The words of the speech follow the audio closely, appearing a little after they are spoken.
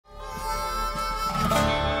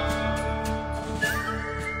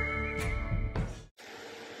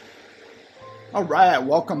All right,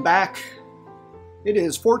 welcome back. It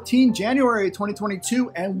is 14 January 2022,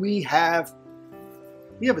 and we have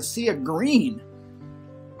a sea of green.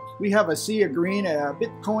 We have a sea of green,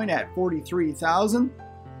 Bitcoin at 43,000,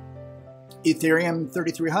 Ethereum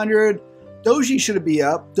 3,300. Doji should be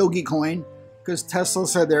up, Dogecoin, because Tesla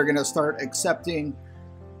said they're going to start accepting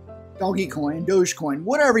Dogecoin,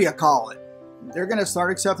 whatever you call it. They're going to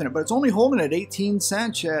start accepting it, but it's only holding at 18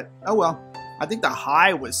 cents yet. Oh well. I think the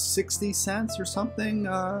high was 60 cents or something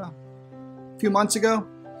a few months ago.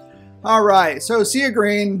 All right, so sea of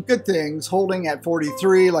green, good things, holding at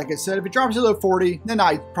 43. Like I said, if it drops below 40, then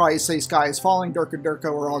I'd probably say sky is falling,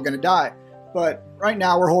 Durka, we're all going to die. But right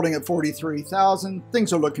now we're holding at 43,000.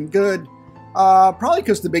 Things are looking good. Probably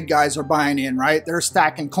because the big guys are buying in, right? They're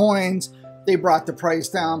stacking coins. They brought the price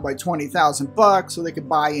down by 20,000 bucks so they could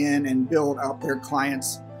buy in and build up their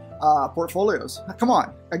clients' portfolios. Come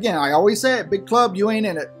on. Again, I always say it, big club, you ain't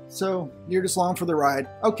in it. So you're just along for the ride.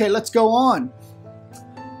 Okay, let's go on.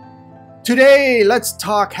 Today, let's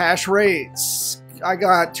talk hash rates. I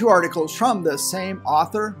got two articles from the same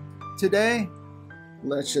author today.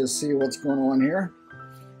 Let's just see what's going on here.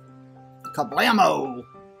 Kablamo!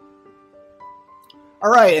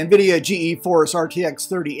 All right, NVIDIA GeForce RTX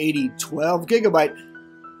 3080 12 gigabyte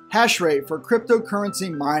hash rate for cryptocurrency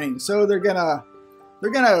mining. So they're gonna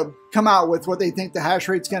come out with what they think the hash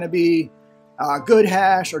rate's gonna be, good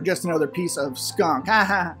hash or just another piece of skunk.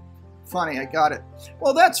 Haha, funny, I got it.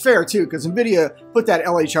 Well, that's fair too, because NVIDIA put that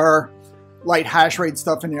LHR light hash rate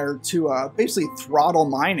stuff in there to basically throttle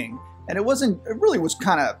mining, and it really was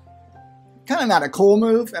kind of not a cool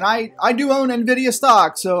move. And I do own NVIDIA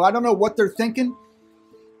stock, so I don't know what they're thinking.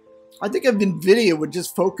 I think if NVIDIA would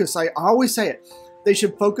just focus, I always say it, they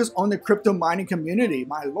should focus on the crypto mining community.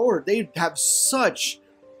 My Lord, they have such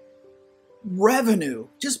revenue.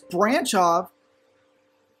 Just branch off,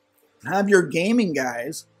 have your gaming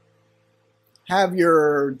guys, have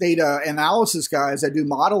your data analysis guys that do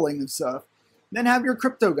modeling and stuff, then have your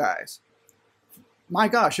crypto guys. My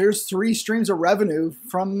gosh, there's 3 streams of revenue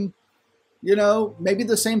from, maybe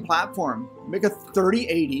the same platform. Make a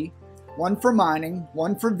 3080, one for mining,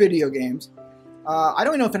 one for video games. I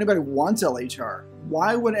don't know if anybody wants LHR.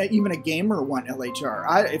 Why would even a gamer want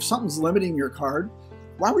LHR? If something's limiting your card,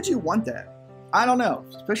 why would you want that? I don't know,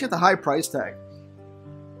 especially at the high price tag.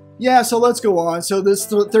 Yeah, so let's go on. So this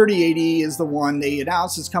 3080 is the one they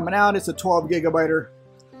announced is coming out. It's a 12 gigabyte.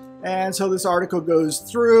 And so this article goes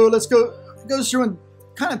through. It goes through and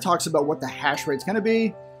kind of talks about what the hash rate's going to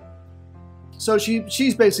be. So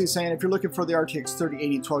she's basically saying if you're looking for the RTX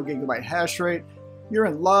 3080 12 gigabyte hash rate, you're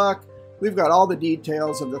in luck. We've got all the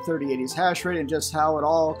details of the 3080's hash rate and just how it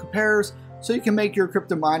all compares, so you can make your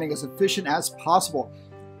crypto mining as efficient as possible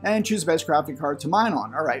and choose the best graphic card to mine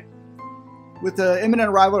on. All right. With the imminent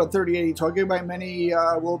arrival of 3080 12 gigabyte, many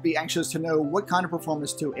will be anxious to know what kind of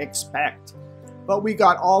performance to expect. But we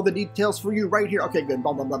got all the details for you right here. Okay, good.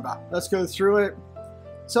 Blah, blah, blah, blah. Let's go through it.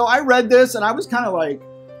 So I read this and I was kind of like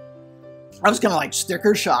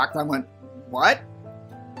sticker shocked. I went, what?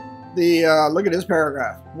 Look at this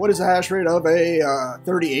paragraph. What is the hash rate of a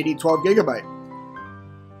 3080 12 gigabyte?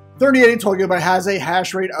 3080 12 gigabyte has a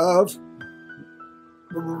hash rate of,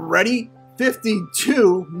 ready?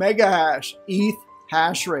 52 mega hash ETH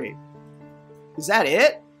hash rate. Is that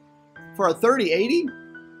it? For a 3080?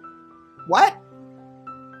 What?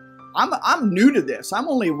 I'm new to this. I'm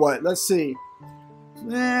only what? Let's see.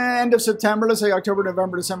 End of September, let's say October,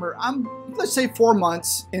 November, December. Let's say 4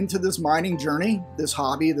 months into this mining journey, this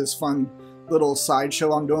hobby, this fun little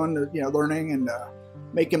sideshow I'm doing, learning and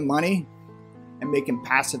making money and making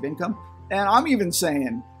passive income. And I'm even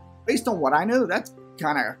saying, based on what I know, that's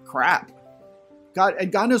kind of crap.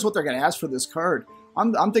 God knows what they're going to ask for this card.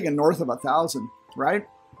 I'm thinking north of 1,000, right?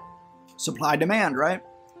 Supply demand, right?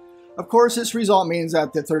 Of course, this result means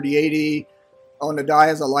that the 3080 on the die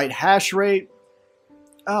has a light hash rate.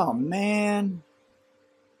 Oh, man.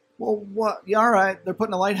 Well, what? Yeah, all right. They're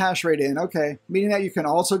putting a light hash rate in. Okay. Meaning that you can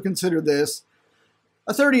also consider this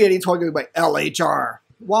a 3080 12 gigabyte LHR.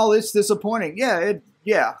 While it's disappointing,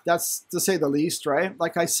 yeah, that's to say the least, right?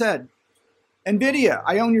 Like I said, NVIDIA,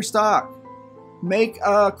 I own your stock. Make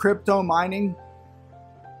a crypto mining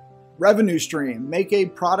revenue stream. Make a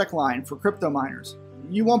product line for crypto miners.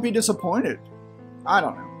 You won't be disappointed. I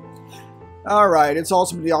don't know. All right, it's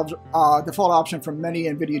also the default option for many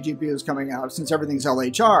NVIDIA GPUs coming out since everything's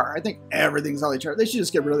LHR. I think everything's LHR. They should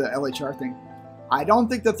just get rid of that LHR thing. I don't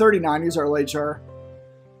think the 3090s are LHR.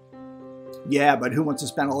 Yeah, but who wants to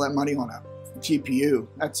spend all that money on a GPU?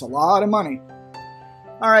 That's a lot of money.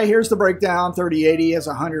 All right, here's the breakdown. 3080 is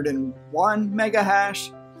 101 mega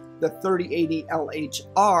hash. The 3080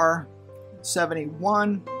 LHR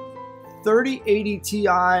 71, 3080 Ti,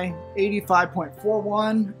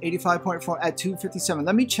 85.41, 85.4 at 257.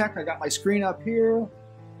 Let me check. I got my screen up here.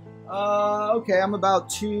 Okay, I'm about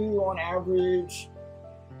 2 on average,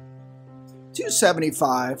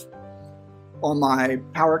 275 on my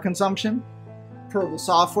power consumption per the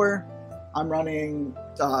software. I'm running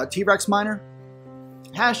T-Rex miner.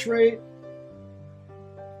 Hash rate,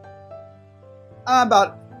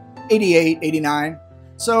 about 88, 89.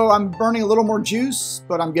 So I'm burning a little more juice,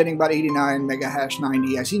 but I'm getting about 89 mega hash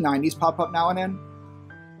 90. I see 90s pop up now and then.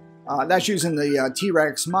 That's using the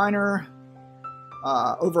T-Rex miner,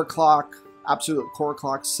 overclock, absolute core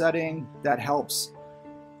clock setting. That helps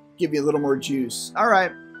give you a little more juice. All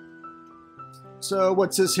right. So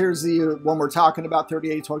what's this? Here's the one we're talking about,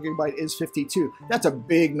 38, 12 gigabyte is 52. That's a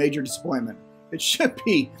big major disappointment. It should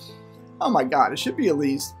be, oh my God, it should be at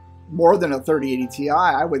least more than a 3080 Ti,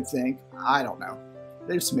 I would think. I don't know.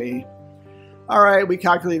 It's me. All right, we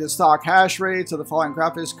calculated the stock hash rates of the following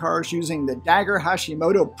graphics cards using the Dagger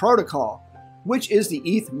Hashimoto protocol, which is the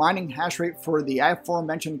ETH mining hash rate for the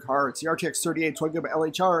aforementioned cards. The RTX 3080 12GB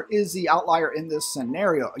LHR is the outlier in this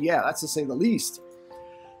scenario. Yeah, that's to say the least.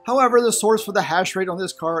 However, the source for the hash rate on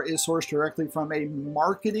this card is sourced directly from a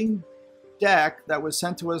marketing deck that was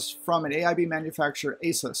sent to us from an AIB manufacturer,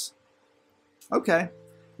 Asus. Okay,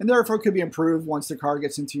 and therefore could be improved once the card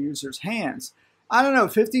gets into users' hands. I don't know,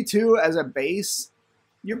 52 as a base,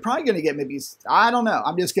 you're probably going to get maybe, I don't know,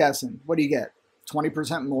 I'm just guessing. What do you get?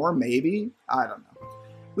 20% more, maybe? I don't know.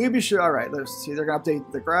 We'd be sure. All right, let's see. They're going to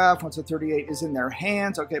update the graph once the 38 is in their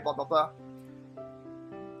hands. Okay, blah, blah, blah.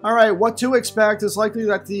 All right, what to expect is likely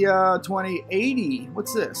that the 2080,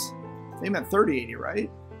 what's this? They meant 3080,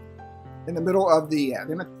 right? In the middle of the, yeah,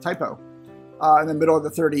 they meant typo. In the middle of the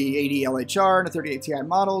 3080 LHR and the 3080 Ti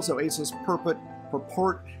model, so Asus purport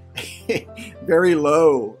very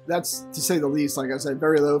low. That's to say the least. Like I said,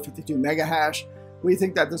 very low, 52 mega hash. We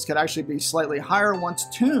think that this could actually be slightly higher once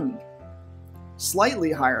tuned.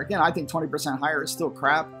 Slightly higher. Again, I think 20% higher is still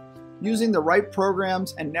crap. Using the right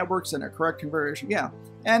programs and networks in a correct configuration. Yeah.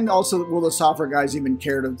 And also, will the software guys even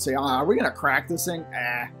care to say, are we going to crack this thing?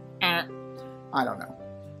 I don't know.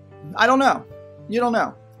 I don't know. You don't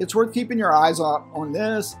know. It's worth keeping your eyes on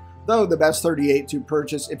this, though the best 38 to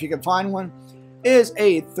purchase, if you can find one, is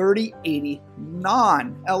a 3080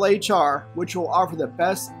 non-LHR, which will offer the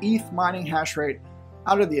best ETH mining hash rate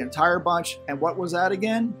out of the entire bunch. And what was that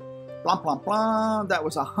again? Blah, blah, blah. That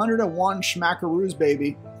was 101 schmackaroos,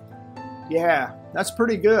 baby. Yeah, that's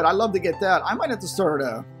pretty good. I'd love to get that. I might have to start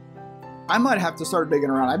digging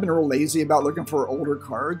around. I've been real lazy about looking for older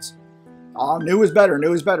cards. Oh, new is better.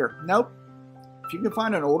 New is better. Nope. If you can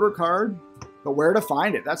find an older card, but where to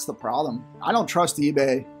find it? That's the problem. I don't trust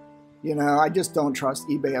eBay. You know, I just don't trust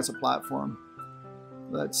eBay as a platform.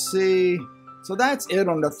 Let's see. So that's it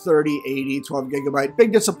on the 3080 12 gigabyte.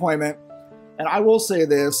 Big disappointment. And I will say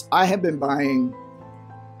this, I've been buying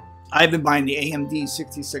the AMD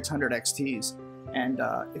 6600 XTs. And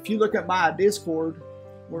if you look at my Discord,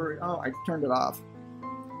 oh, I turned it off.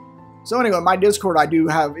 So anyway, my Discord, I do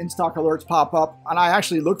have in-stock alerts pop up, and I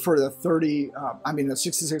actually look for the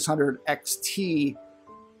 6600 XT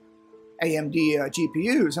AMD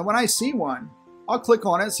GPUs, and when I see one, I'll click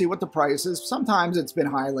on it, see what the price is. Sometimes it's been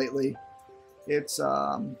high lately. It's,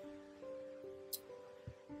 where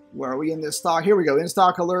are we in this stock? Here we go,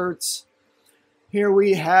 in-stock alerts. Here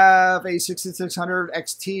we have a 6600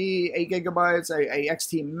 XT, 8 gigabytes, a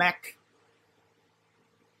XT Mech,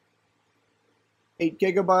 8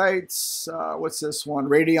 gigabytes. What's this one?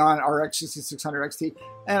 Radeon RX 6600 XT.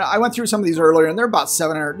 And I went through some of these earlier, and they're about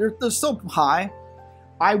 700. They're still high.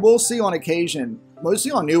 I will see on occasion,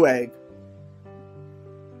 mostly on Newegg,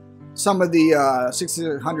 some of the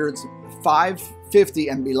 6600s, 550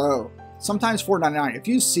 and below. Sometimes $499. If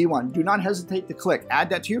you see one, do not hesitate to click.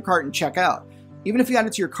 Add that to your cart and check out. Even if you add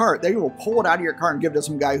it to your cart, they will pull it out of your cart and give it to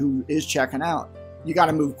some guy who is checking out. You got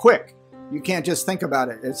to move quick. You can't just think about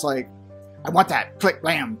it. It's like, I want that. Click,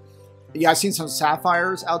 bam. Yeah, I've seen some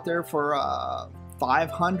Sapphires out there for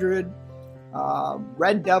 500.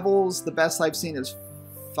 Red Devils, the best I've seen is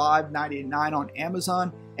 $5.99 on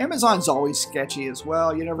Amazon. Amazon's always sketchy as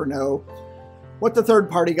well. You never know what the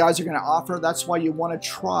third-party guys are going to offer. That's why you want to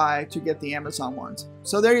try to get the Amazon ones.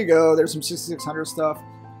 So there you go. There's some 6600 stuff.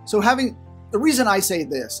 So the reason I say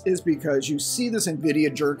this is because you see this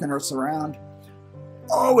NVIDIA jerking us around.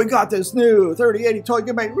 Oh, we got this new 3080 12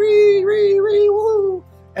 gigabyte, woo!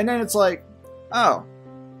 And then it's like, oh,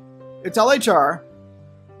 it's LHR.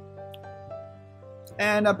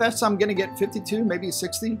 And I bet I'm going to get 52, maybe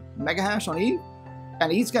 60 mega hash on ETH.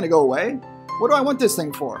 And ETH's going to go away. What do I want this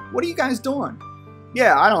thing for? What are you guys doing?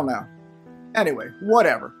 Yeah, I don't know. Anyway,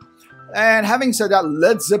 whatever. And having said that,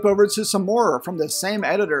 let's zip over to some more from the same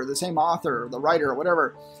editor, the same author, the writer,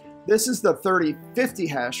 whatever. This is the 3050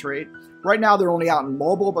 hash rate. Right now they're only out in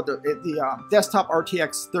mobile, but the desktop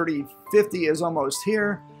RTX 3050 is almost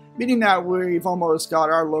here, meaning that we've almost got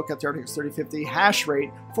our look at the RTX 3050 hash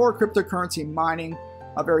rate for cryptocurrency mining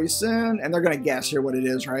very soon. And they're going to guess here what it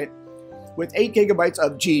is, right? With 8 gigabytes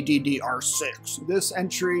of GDDR6, this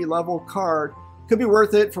entry-level card could be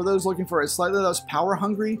worth it for those looking for a slightly less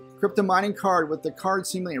power-hungry crypto mining card with the card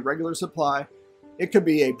seemingly in regular supply. It could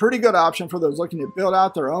be a pretty good option for those looking to build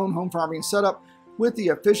out their own home farming setup with the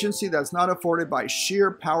efficiency that's not afforded by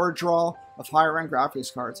sheer power draw of higher-end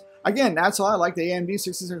graphics cards. Again, that's why I like the AMD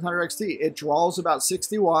 6600 XT. It draws about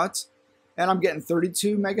 60 watts, and I'm getting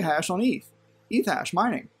 32 mega hash on ETH hash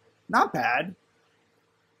mining. Not bad.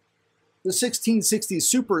 The 1660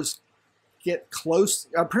 Supers get close,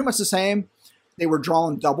 pretty much the same. They were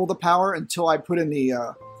drawing double the power until I put in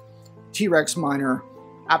the T-Rex miner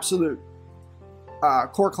absolute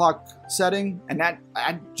core clock setting, and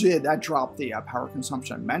that dropped the power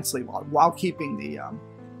consumption immensely while keeping the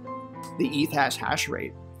ETH hash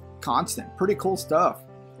rate constant. Pretty cool stuff.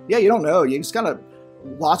 Yeah, you don't know. You just gotta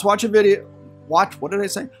watch a video. What did I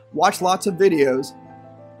say? Watch lots of videos.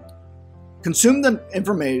 Consume the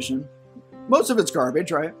information. Most of it's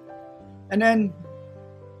garbage, right? And then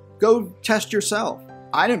go test yourself.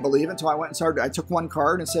 I didn't believe it until I went and started. I took one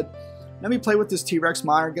card and said, let me play with this T-Rex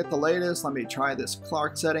miner, get the latest. Let me try this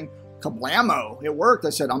clock setting. Kablamo! It worked. I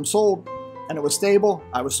said, I'm sold. And it was stable.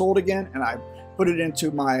 I was sold again. And I put it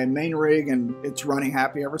into my main rig, and it's running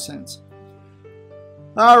happy ever since.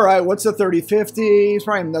 All right, what's the 3050? It's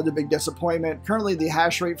probably another big disappointment. Currently, the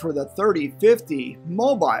hash rate for the 3050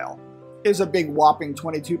 mobile is a big whopping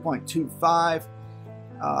 22.25.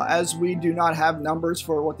 As we do not have numbers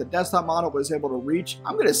for what the desktop model was able to reach,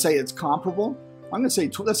 I'm going to say it's comparable. I'm going to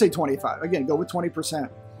say, let's say 25. Again, go with 20%.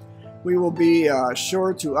 We will be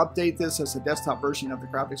sure to update this as a desktop version of the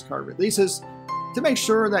graphics card releases to make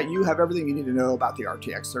sure that you have everything you need to know about the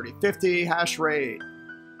RTX 3050 hash rate.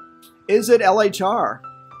 Is it LHR?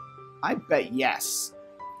 I bet yes.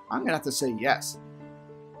 I'm going to have to say yes.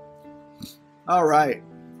 All right.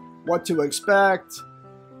 What to expect?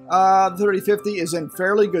 The 3050 is in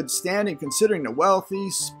fairly good standing considering the wealthy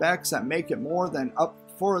specs that make it more than up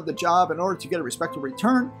for the job in order to get a respectable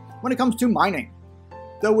return when it comes to mining.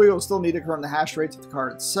 Though we will still need to confirm the hash rates of the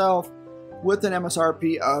card itself. With an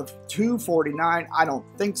MSRP of $249, I don't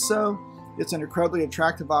think so. It's an incredibly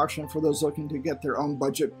attractive option for those looking to get their own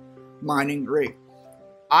budget mining rig.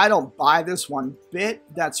 I don't buy this one bit.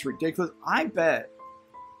 That's ridiculous. I bet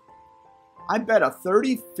a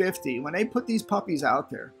 3050, when they put these puppies out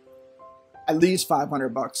there, at least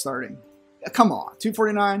 $500 starting. Come on,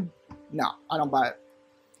 $249? No, I don't buy it.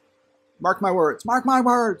 Mark my words. Mark my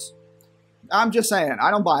words. I'm just saying, I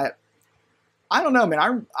don't buy it. I don't know,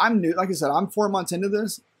 man. I'm new. Like I said, I'm 4 months into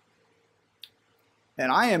this,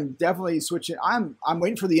 and I am definitely switching. I'm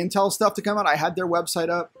waiting for the Intel stuff to come out. I had their website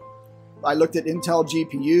up. I looked at Intel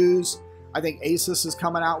GPUs. I think Asus is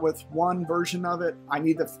coming out with one version of it. I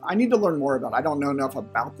need to learn more about it. I don't know enough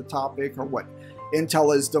about the topic or what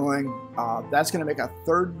Intel is doing. That's going to make a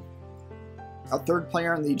third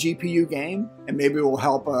player in the GPU game, and maybe it will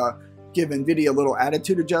help give NVIDIA a little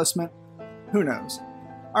attitude adjustment. Who knows?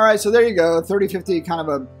 All right, so there you go. 3050, kind of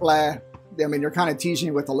a blah. I mean, they're kind of teasing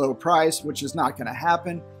you with a low price, which is not going to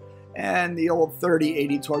happen. And the old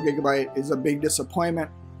 3080 12 gigabyte is a big disappointment.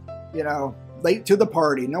 You know, late to the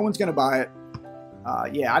party. No one's going to buy it.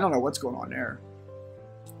 Yeah, I don't know what's going on there.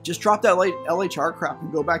 Just drop that LHR crap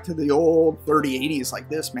and go back to the old 3080s like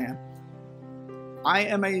this, man.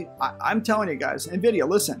 I'm telling you guys, NVIDIA,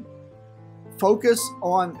 listen. Focus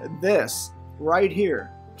on this right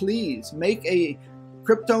here. Please make a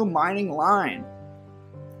crypto mining line.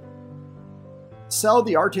 Sell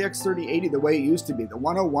the RTX 3080 the way it used to be, the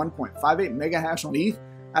 101.58 mega hash on ETH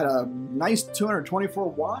at a nice 224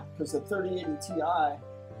 watt, because the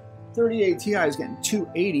 3080 Ti is getting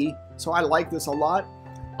 280, so I like this a lot.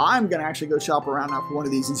 I'm gonna actually go shop around now for one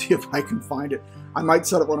of these and see if I can find it. I might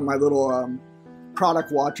set up one of my little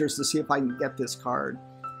product watchers to see if I can get this card.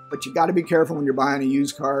 But you got to be careful when you're buying a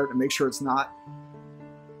used card and make sure it's not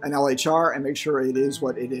an LHR, and make sure it is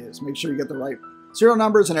what it is. Make sure you get the right serial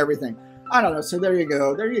numbers and everything. I don't know. So there you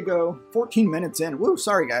go. There you go. 14 minutes in. Woo,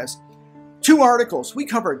 sorry guys. 2 articles. We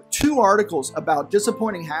covered 2 articles about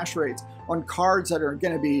disappointing hash rates on cards that are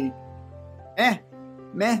going to be meh.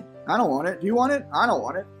 I don't want it. Do you want it? I don't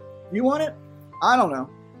want it. You want it? I don't know.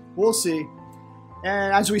 We'll see.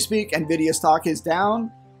 And as we speak, NVIDIA stock is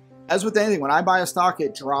down. As with anything, when I buy a stock,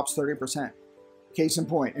 it drops 30%. Case in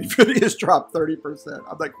point, Nvidia's dropped 30%.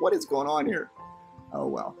 I'm like, what is going on here? Oh,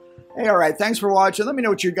 well. Hey, all right. Thanks for watching. Let me know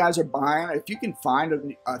what you guys are buying. If you can find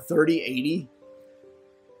a 3080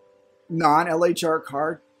 non-LHR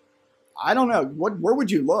card, I don't know. Where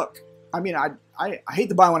would you look? I mean, I hate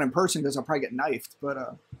to buy one in person because I'll probably get knifed, but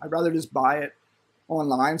I'd rather just buy it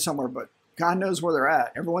online somewhere. But God knows where they're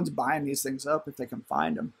at. Everyone's buying these things up if they can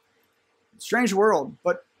find them. Strange world,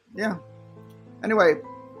 but yeah. Anyway,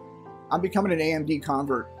 I'm becoming an AMD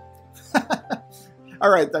convert. All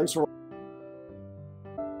right, thanks for watching.